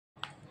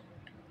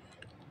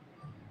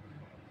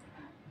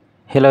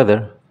Hello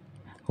there.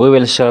 We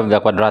will solve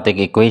the quadratic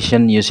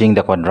equation using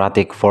the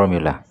quadratic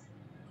formula.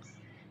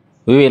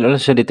 We will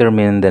also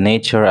determine the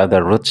nature of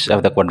the roots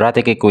of the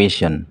quadratic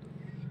equation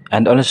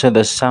and also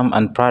the sum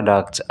and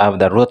product of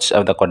the roots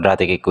of the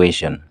quadratic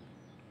equation.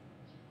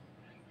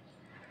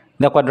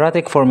 The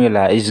quadratic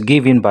formula is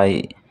given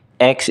by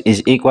x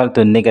is equal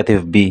to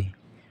negative b,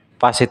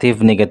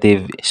 positive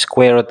negative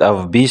square root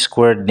of b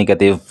squared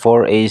negative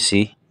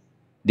 4ac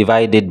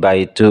divided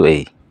by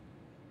 2a.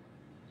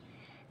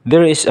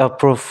 There is a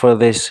proof for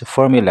this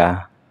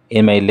formula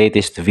in my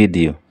latest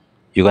video.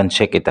 You can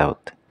check it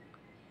out.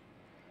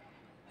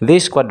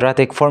 This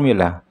quadratic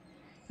formula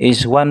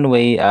is one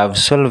way of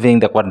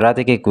solving the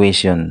quadratic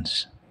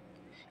equations.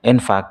 In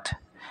fact,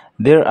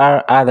 there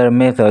are other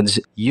methods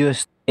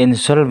used in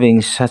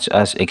solving such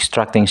as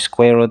extracting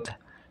square root,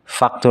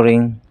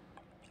 factoring,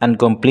 and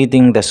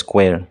completing the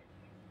square.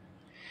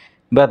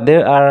 But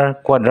there are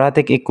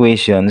quadratic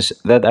equations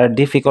that are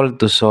difficult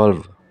to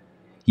solve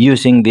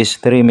using these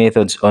three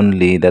methods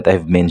only that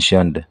I've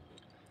mentioned.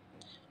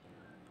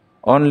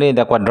 Only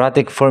the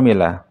quadratic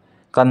formula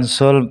can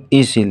solve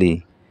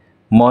easily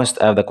most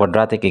of the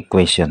quadratic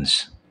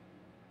equations.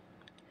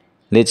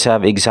 Let's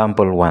have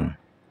example 1.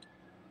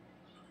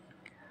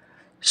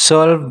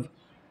 Solve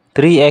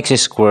 3x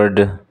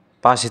squared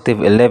positive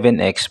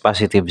 11x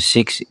positive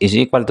 6 is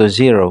equal to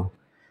 0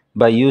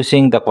 by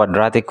using the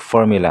quadratic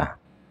formula.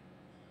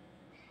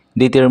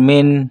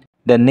 Determine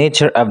the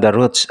nature of the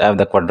roots of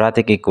the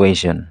quadratic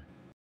equation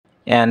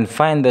and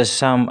find the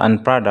sum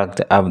and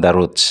product of the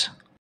roots.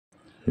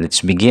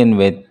 Let's begin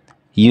with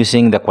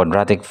using the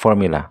quadratic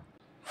formula.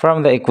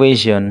 From the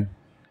equation,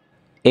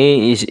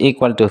 a is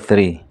equal to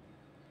 3,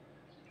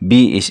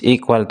 b is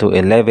equal to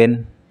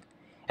 11,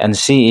 and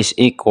c is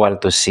equal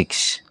to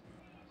 6.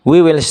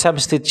 We will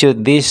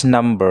substitute these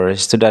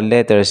numbers to the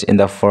letters in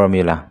the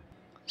formula.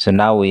 So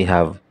now we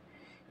have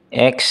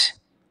x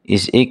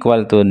is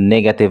equal to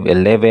negative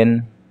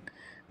 11,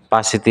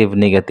 positive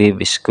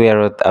negative square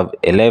root of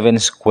 11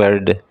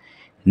 squared,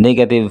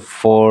 negative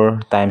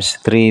 4 times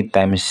 3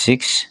 times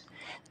 6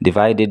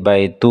 divided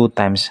by 2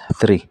 times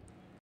 3.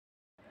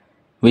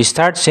 We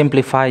start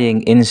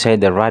simplifying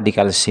inside the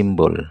radical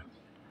symbol.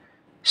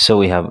 So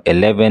we have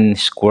 11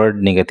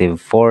 squared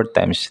negative 4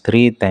 times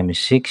 3 times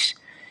 6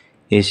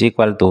 is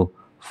equal to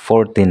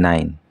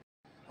 49.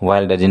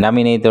 While the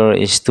denominator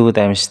is 2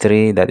 times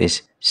 3, that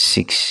is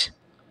 6.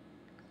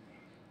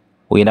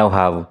 We now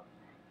have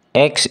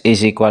x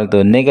is equal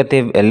to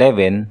negative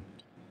 11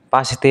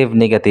 positive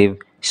negative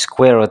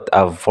square root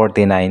of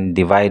 49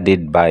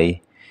 divided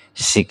by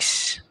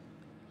 6.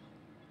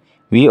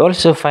 We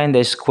also find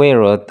the square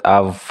root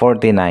of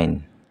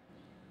 49.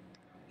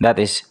 That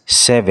is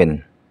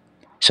 7.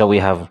 So we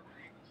have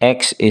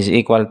x is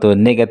equal to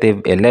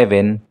negative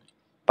 11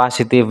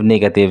 positive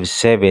negative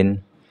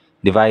 7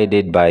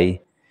 divided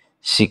by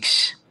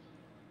 6.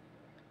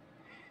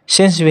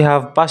 Since we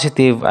have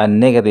positive and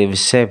negative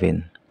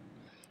 7,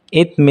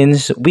 it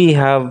means we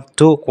have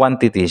two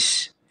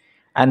quantities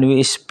and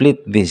we split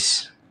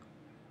this.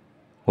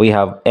 We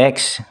have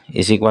x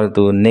is equal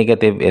to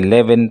negative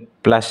 11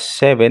 plus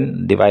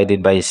 7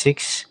 divided by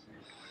 6,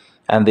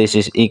 and this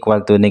is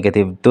equal to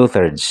negative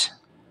 2/3.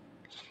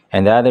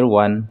 And the other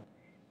one,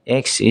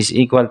 x is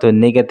equal to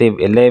negative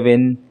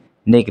 11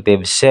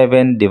 negative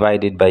 7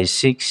 divided by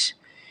 6,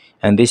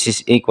 and this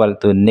is equal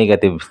to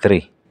negative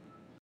 3.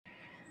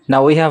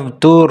 Now we have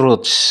two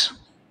roots,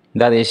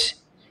 that is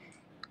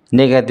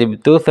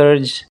negative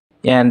 2/3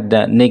 and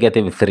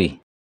negative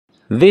 3.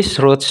 These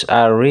roots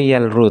are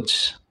real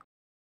roots,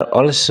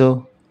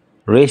 also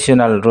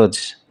rational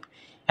roots,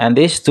 and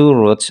these two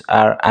roots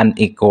are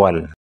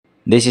unequal.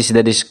 This is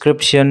the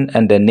description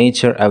and the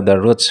nature of the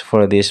roots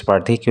for this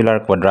particular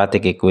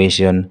quadratic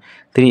equation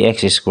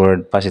 3x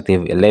squared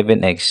positive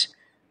 11x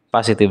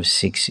positive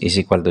 6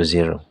 is equal to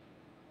 0.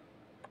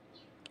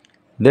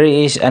 There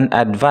is an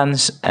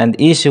advanced and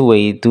easy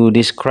way to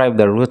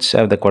describe the roots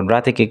of the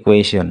quadratic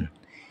equation,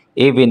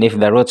 even if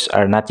the roots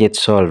are not yet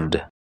solved.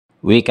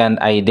 We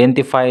can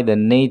identify the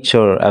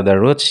nature of the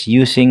roots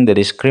using the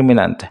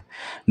discriminant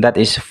that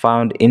is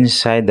found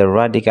inside the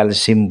radical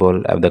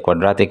symbol of the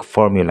quadratic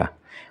formula,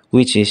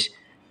 which is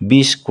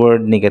b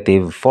squared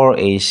negative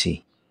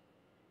 4ac.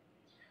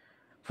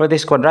 For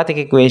this quadratic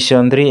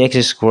equation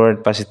 3x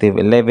squared positive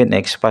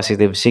 11x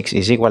positive 6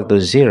 is equal to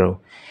 0,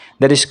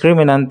 the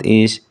discriminant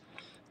is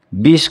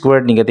b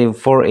squared negative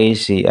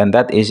 4ac, and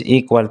that is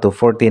equal to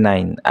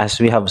 49 as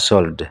we have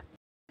solved.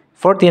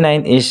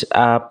 49 is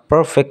a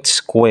perfect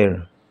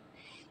square,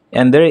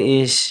 and there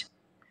is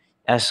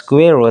a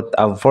square root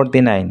of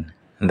 49,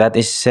 that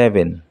is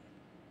 7.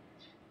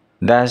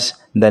 Thus,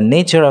 the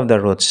nature of the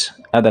roots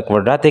of the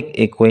quadratic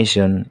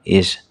equation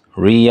is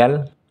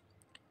real,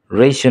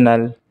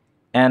 rational,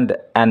 and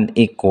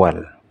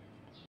unequal.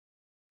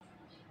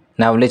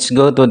 Now let's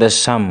go to the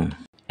sum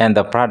and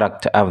the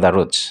product of the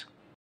roots.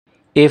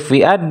 If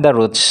we add the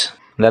roots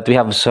that we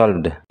have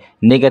solved,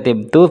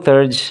 negative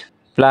 2/3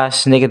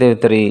 plus negative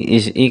 3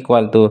 is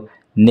equal to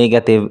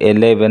negative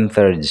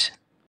 11/3.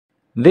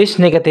 This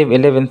negative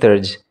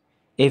 11/3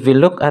 If we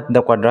look at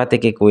the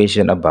quadratic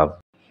equation above,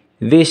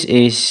 this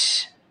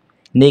is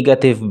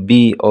negative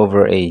b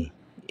over a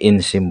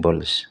in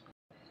symbols.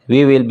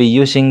 We will be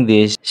using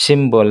these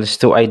symbols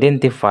to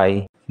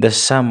identify the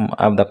sum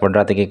of the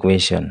quadratic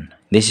equation.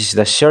 This is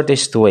the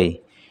shortest way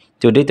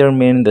to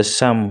determine the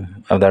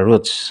sum of the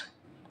roots,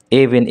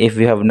 even if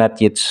we have not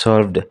yet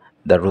solved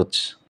the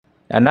roots.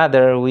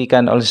 Another, we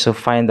can also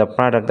find the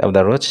product of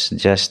the roots.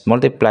 Just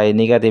multiply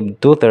negative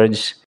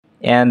 2/3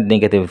 and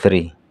negative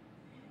 3.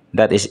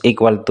 That is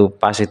equal to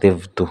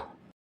positive 2.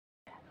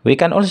 We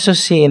can also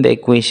see in the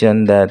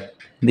equation that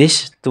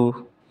this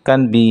 2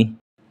 can be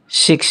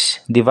 6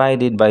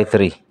 divided by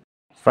 3.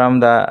 From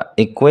the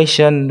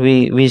equation,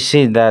 we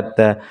see that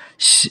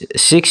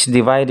 6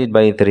 divided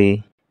by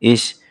 3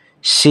 is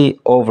C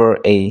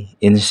over A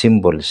in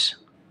symbols.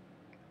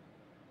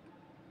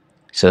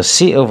 So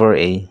C over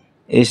A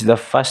is the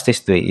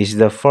fastest way,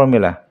 is the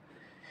formula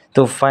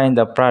to find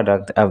the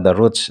product of the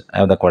roots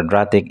of the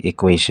quadratic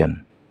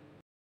equation.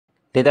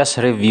 Let us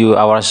review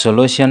our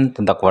solution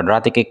to the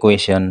quadratic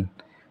equation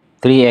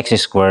 3x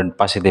squared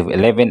positive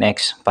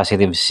 11x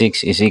positive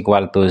 6 is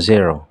equal to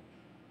 0.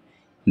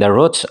 The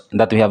roots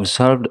that we have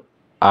solved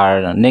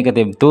are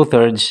negative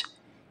 2/3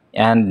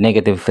 and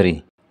negative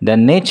 3. The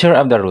nature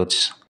of the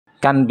roots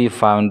can be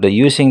found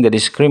using the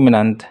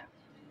discriminant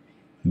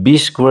b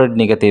squared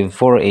negative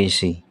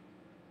 4ac,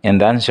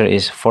 and the answer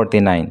is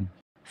 49.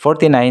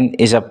 49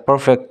 is a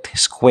perfect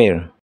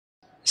square.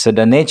 So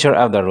the nature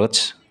of the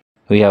roots,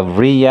 we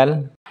have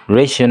real,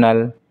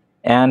 rational,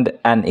 and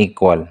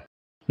unequal.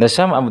 The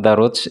sum of the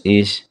roots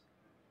is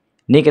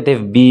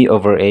negative b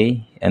over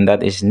a, and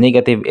that is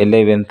negative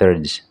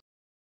 11/3.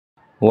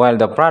 While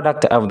the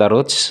product of the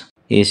roots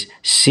is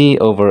c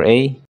over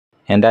a,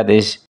 and that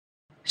is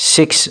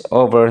 6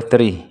 over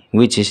 3,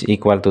 which is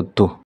equal to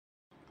 2.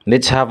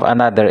 Let's have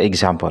another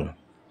example.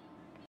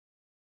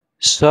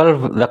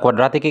 Solve the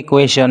quadratic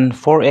equation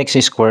 4x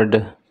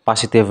squared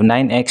positive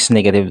 9x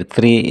negative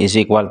 3 is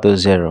equal to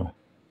 0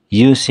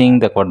 using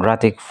the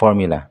quadratic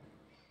formula.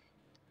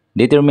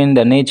 Determine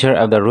the nature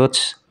of the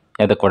roots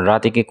of the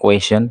quadratic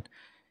equation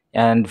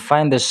and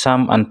find the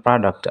sum and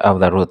product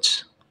of the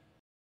roots.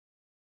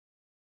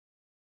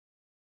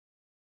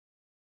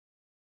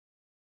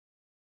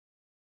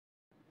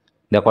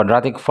 The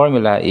quadratic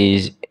formula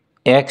is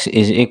x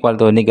is equal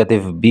to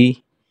negative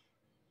b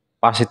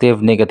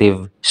positive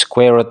negative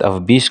square root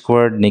of b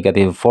squared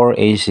negative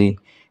 4ac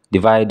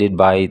divided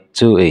by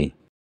 2a.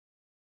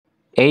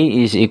 A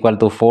is equal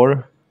to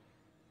 4,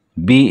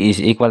 b is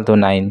equal to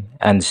 9,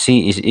 and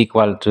c is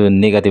equal to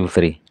negative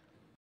 3.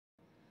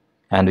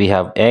 And we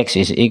have x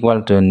is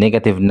equal to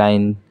negative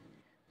 9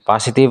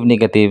 positive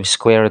negative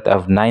square root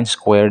of 9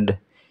 squared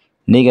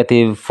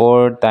negative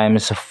 4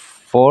 times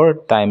 4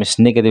 times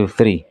negative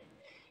 3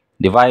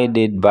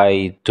 divided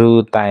by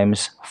 2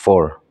 times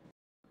 4.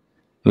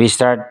 We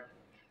start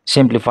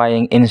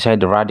simplifying inside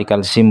the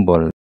radical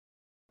symbol.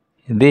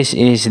 This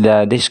is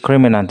the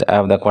discriminant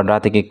of the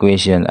quadratic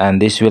equation,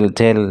 and this will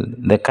tell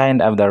the kind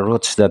of the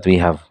roots that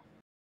we have.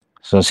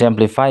 So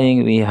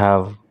simplifying, we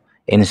have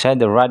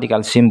inside the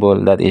radical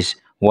symbol that is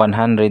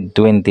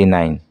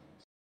 129.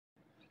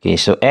 Okay,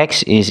 so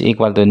x is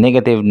equal to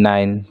negative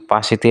 9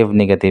 positive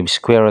negative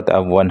square root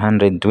of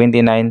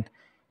 129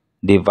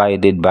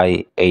 divided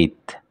by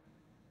 8.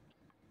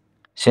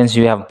 Since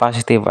we have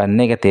positive and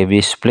negative, we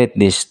split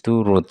these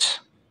two roots.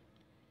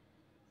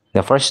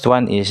 The first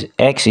one is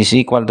x is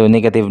equal to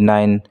negative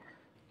 9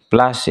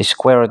 plus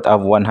square root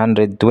of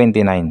 129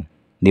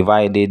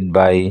 divided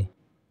by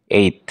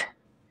 8.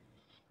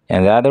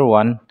 And the other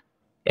one,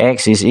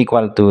 x is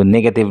equal to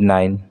negative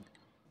 9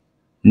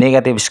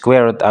 negative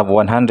square root of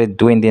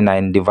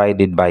 129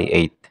 divided by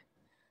 8.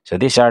 So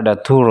these are the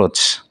two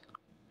roots.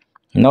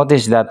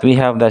 Notice that we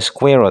have the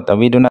square root,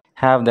 we do not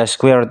have the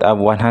square root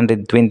of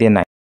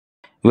 129.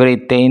 We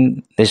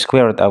retain the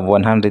square root of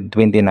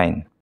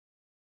 129.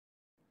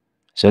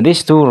 So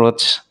these two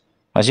roots,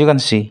 as you can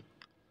see,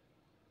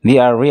 they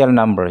are real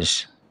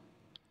numbers,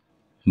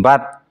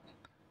 but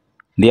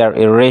they are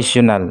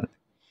irrational,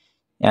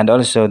 and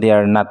also they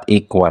are not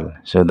equal.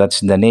 So that's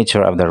the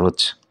nature of the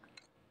roots.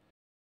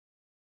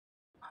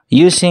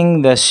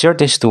 Using the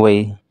shortest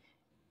way,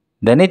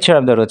 the nature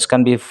of the roots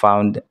can be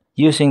found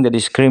using the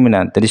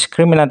discriminant. The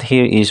discriminant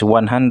here is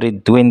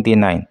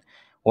 129.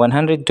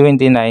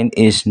 129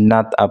 is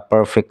not a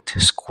perfect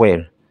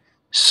square.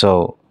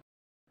 So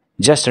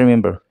just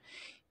remember,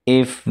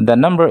 if the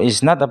number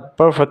is not a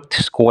perfect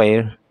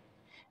square,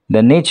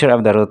 the nature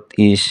of the root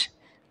is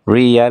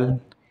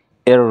real,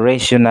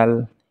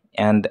 irrational,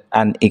 and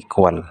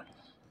unequal.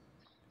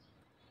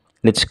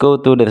 Let's go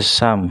to the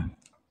sum.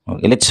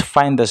 Okay, let's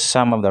find the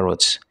sum of the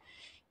roots.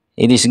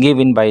 It is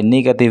given by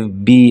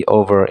negative b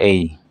over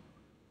a.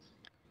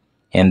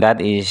 And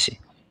that is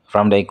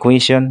from the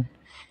equation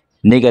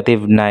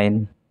negative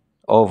 9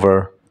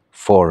 over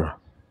 4.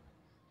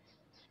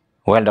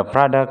 While the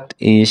product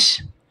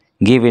is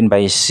given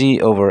by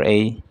c over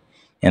a,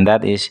 and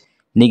that is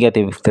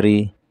negative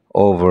 3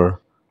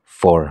 over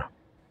 4.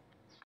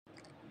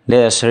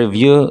 Let us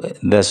review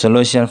the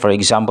solution for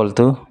example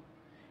 2.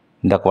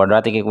 the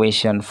quadratic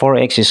equation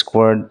 4x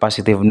squared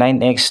positive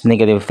 9x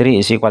negative 3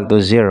 is equal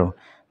to 0.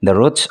 The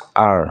roots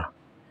are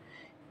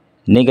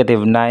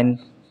negative 9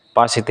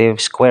 positive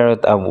square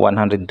root of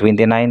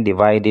 129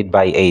 divided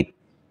by 8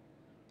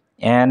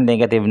 and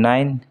negative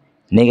 9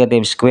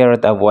 negative square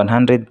root of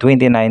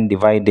 129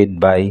 divided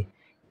by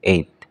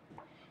 8.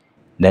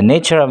 The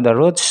nature of the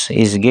roots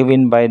is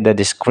given by the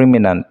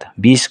discriminant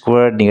b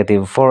squared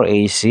negative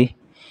 4ac,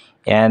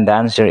 and the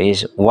answer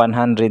is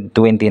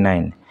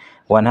 129.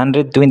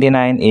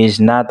 129 is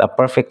not a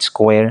perfect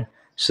square,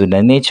 so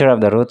the nature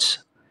of the roots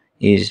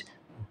is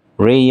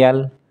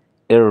real,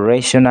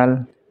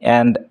 irrational,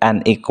 and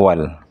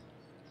unequal.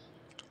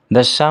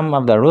 The sum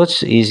of the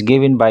roots is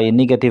given by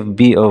negative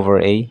b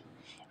over a,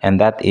 and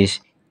that is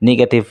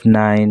negative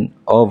 9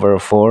 over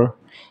 4,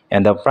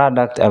 and the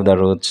product of the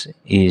roots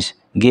is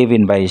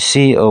given by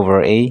c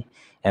over a,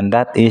 and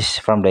that is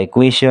from the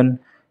equation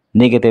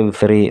negative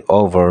 3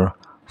 over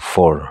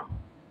 4.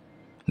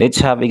 Let's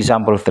have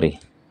example 3.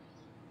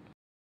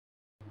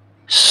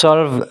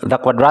 Solve the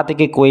quadratic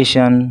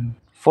equation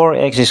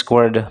 4x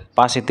squared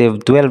positive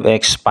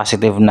 12x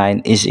positive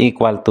 9 is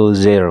equal to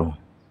 0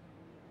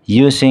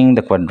 using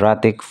the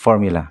quadratic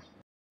formula.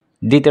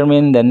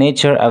 Determine the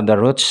nature of the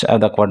roots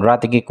of the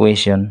quadratic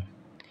equation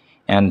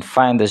and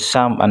find the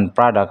sum and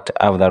product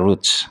of the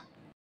roots.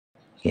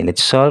 Okay,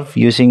 let's solve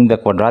using the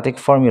quadratic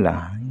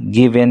formula.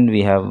 Given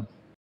we have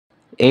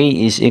a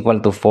is equal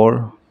to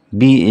 4,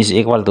 b is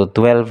equal to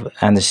 12,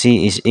 and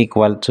c is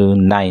equal to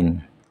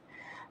 9.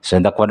 So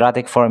the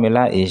quadratic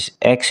formula is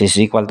x is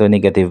equal to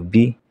negative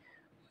b,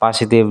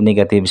 positive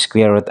negative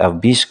square root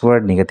of b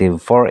squared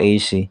negative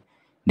 4ac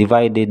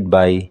divided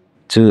by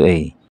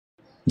 2a.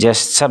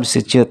 Just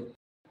substitute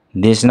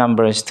these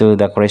numbers to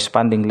the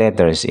corresponding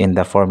letters in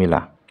the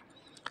formula.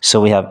 So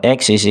we have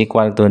x is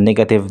equal to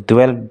negative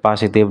 12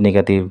 positive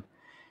negative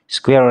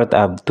square root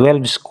of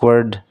 12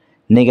 squared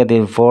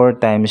negative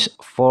 4 times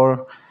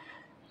 4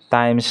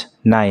 times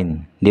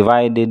 9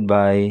 divided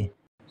by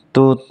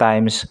 2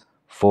 times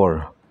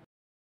 4.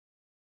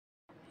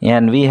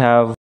 And we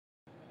have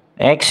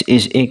x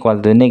is equal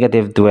to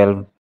negative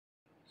 12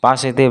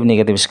 positive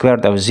negative square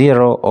root of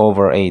 0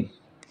 over 8.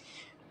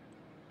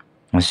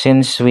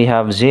 Since we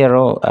have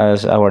 0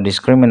 as our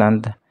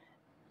discriminant,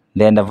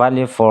 then the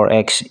value for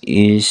x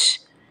is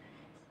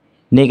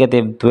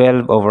negative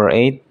 12 over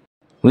 8,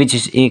 which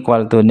is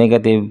equal to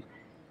negative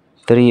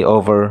 3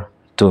 over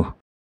 2.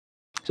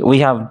 So we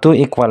have two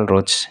equal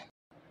roots.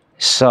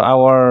 So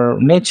our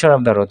nature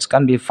of the roots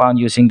can be found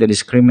using the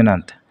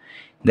discriminant.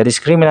 The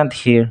discriminant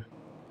here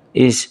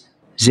is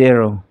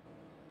 0.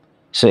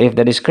 So if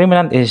the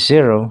discriminant is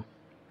 0,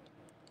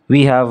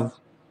 we have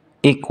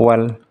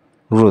equal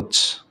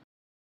roots.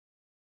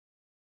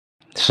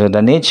 So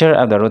the nature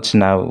of the roots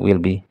now will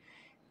be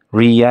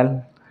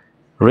real,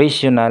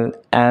 rational,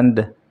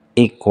 and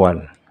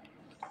equal.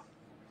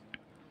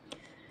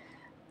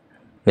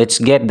 Let's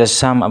get the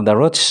sum of the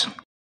roots.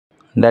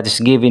 That is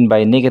given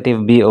by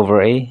negative b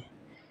over a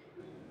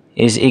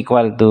is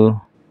equal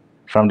to,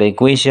 from the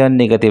equation,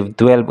 negative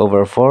 12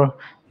 over 4,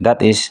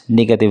 that is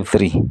negative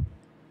 3.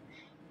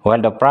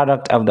 While the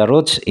product of the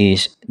roots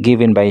is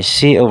given by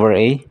c over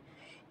a,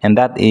 and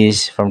that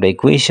is from the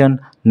equation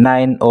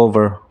 9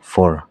 over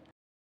 4.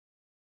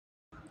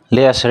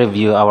 Let us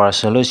review our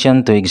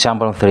solution to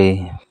example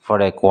 3 for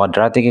the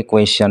quadratic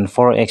equation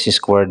 4x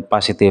squared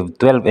positive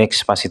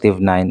 12x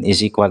positive 9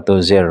 is equal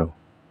to 0.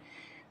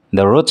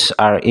 The roots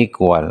are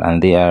equal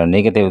and they are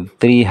negative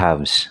 3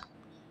 halves.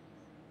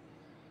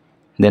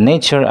 The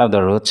nature of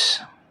the roots,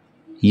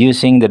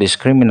 using the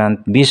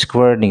discriminant b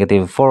squared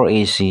negative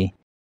 4ac,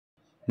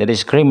 the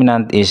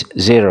discriminant is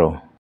 0.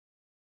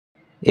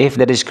 If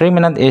the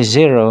discriminant is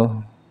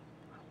 0,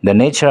 the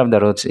nature of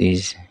the roots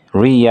is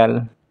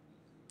real,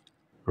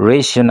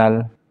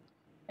 rational,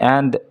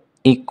 and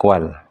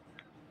equal.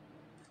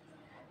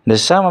 The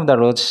sum of the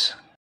roots,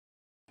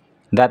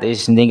 that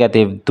is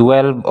negative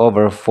 12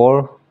 over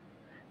 4,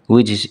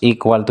 which is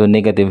equal to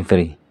negative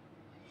 3.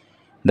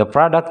 The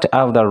product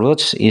of the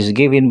roots is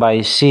given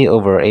by c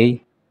over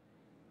a,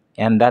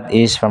 and that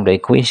is from the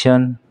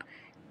equation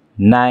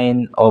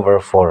 9 over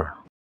 4.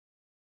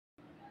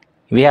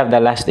 We have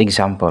the last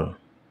example.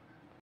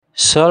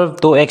 Solve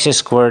 2x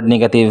squared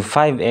negative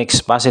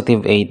 5x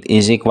positive 8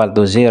 is equal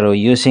to 0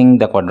 using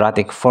the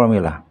quadratic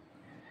formula.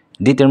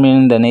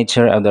 Determine the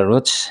nature of the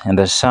roots and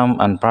the sum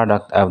and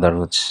product of the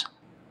roots.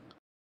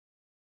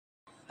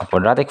 The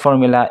quadratic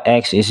formula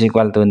x is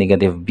equal to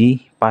negative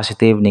b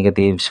positive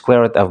negative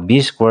square root of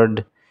b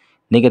squared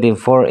negative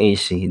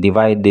 4ac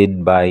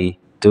divided by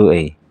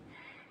 2a.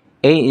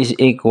 A is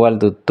equal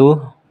to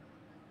 2,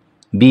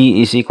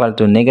 b is equal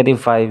to negative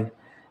 5,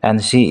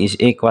 and c is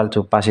equal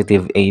to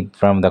positive 8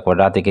 from the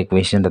quadratic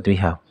equation that we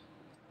have.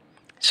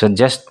 So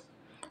just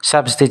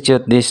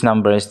substitute these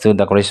numbers to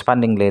the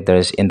corresponding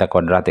letters in the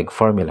quadratic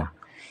formula.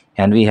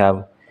 And we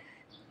have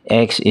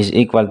x is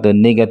equal to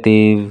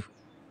negative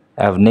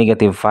of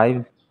negative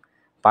 5,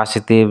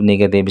 positive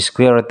negative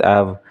square root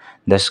of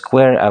the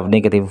square of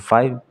negative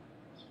 5,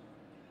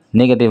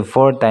 negative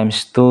 4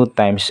 times 2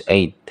 times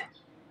 8.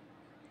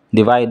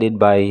 divided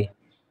by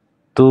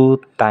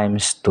 2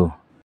 times 2.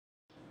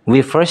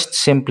 We first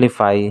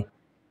simplify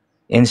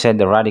inside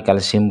the radical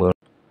symbol.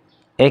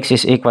 X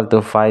is equal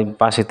to 5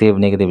 positive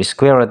negative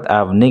square root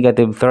of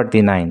negative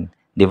 39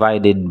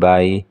 divided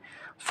by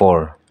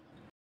 4.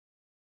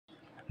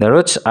 The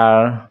roots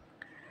are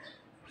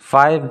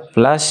 5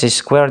 plus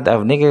square root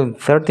of negative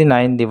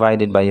 39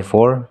 divided by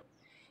 4.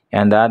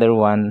 And the other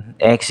one,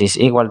 x is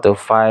equal to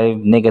 5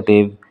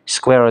 negative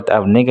square root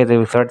of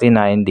negative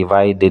 39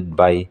 divided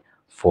by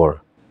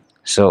 4.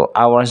 So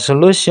our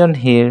solution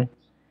here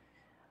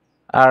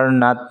are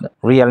not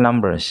real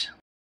numbers.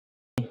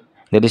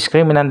 The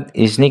discriminant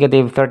is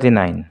negative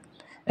 39.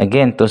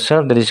 Again, to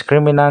solve the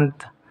discriminant,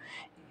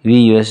 we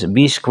use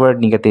b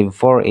squared negative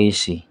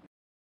 4ac.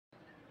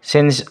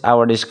 Since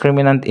our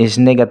discriminant is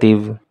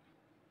negative,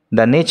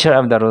 the nature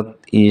of the root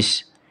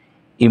is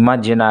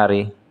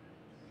imaginary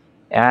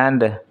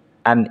and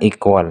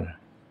unequal.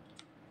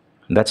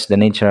 That's the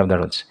nature of the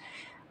roots.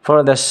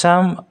 For the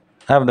sum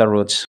of the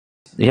roots,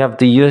 you have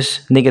to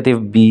use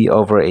negative b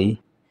over a,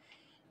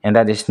 and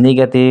that is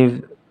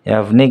negative, you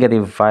have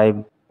negative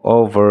 5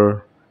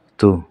 over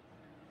 2.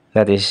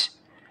 That is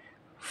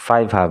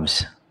 5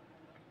 halves.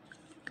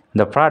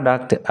 The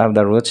product of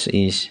the roots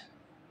is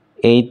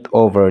 8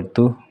 over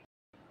 2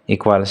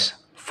 equals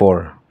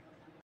 4.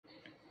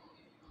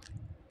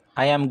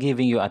 I am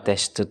giving you a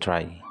test to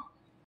try.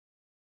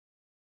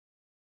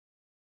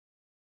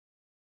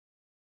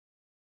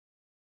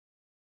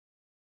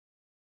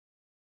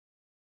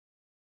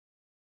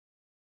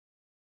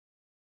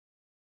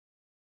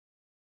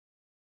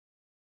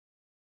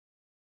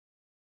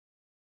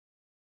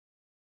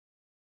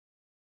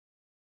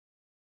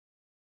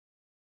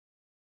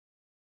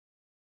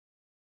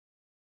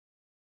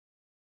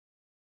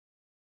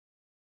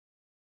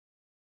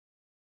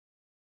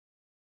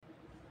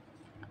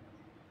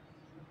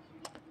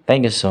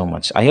 Thank you so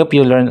much. I hope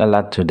you learned a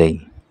lot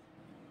today.